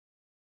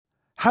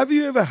Have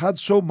you ever had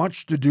so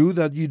much to do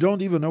that you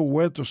don't even know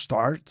where to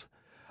start?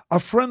 A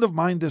friend of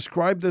mine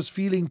described this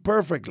feeling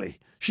perfectly.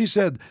 She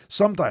said,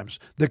 sometimes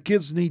the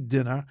kids need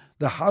dinner,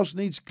 the house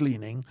needs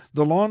cleaning,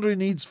 the laundry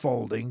needs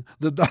folding,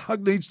 the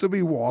dog needs to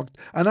be walked,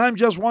 and I'm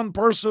just one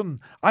person.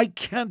 I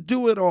can't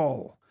do it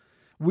all.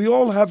 We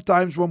all have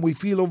times when we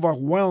feel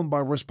overwhelmed by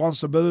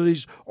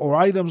responsibilities or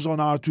items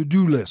on our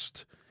to-do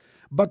list.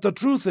 But the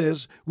truth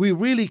is, we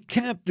really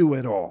can't do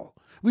it all.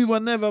 We were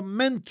never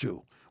meant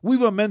to. We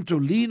were meant to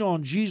lean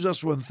on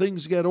Jesus when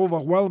things get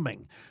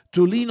overwhelming,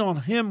 to lean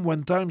on Him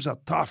when times are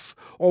tough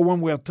or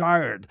when we're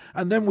tired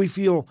and then we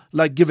feel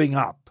like giving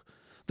up.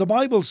 The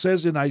Bible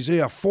says in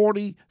Isaiah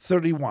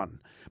 40:31,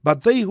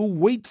 "But they who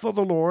wait for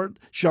the Lord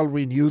shall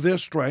renew their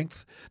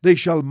strength. They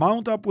shall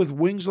mount up with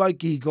wings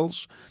like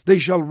eagles. They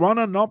shall run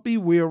and not be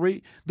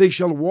weary. They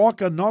shall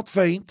walk and not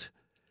faint."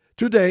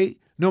 Today,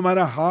 no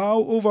matter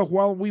how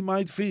overwhelmed we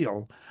might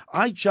feel,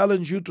 I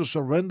challenge you to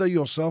surrender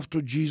yourself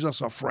to Jesus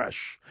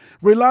afresh.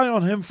 Rely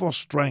on Him for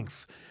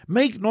strength.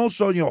 Make notes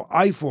on your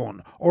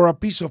iPhone or a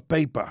piece of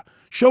paper.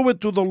 Show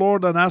it to the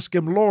Lord and ask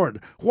Him, "Lord,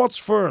 what's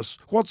first?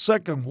 What's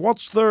second?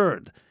 What's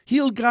third?"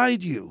 He'll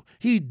guide you.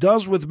 He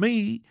does with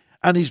me,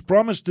 and He's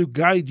promised to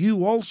guide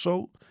you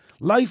also.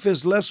 Life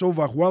is less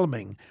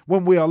overwhelming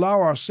when we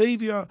allow our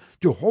Savior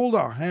to hold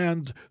our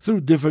hand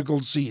through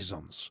difficult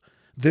seasons.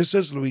 This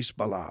is Luis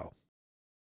Palau.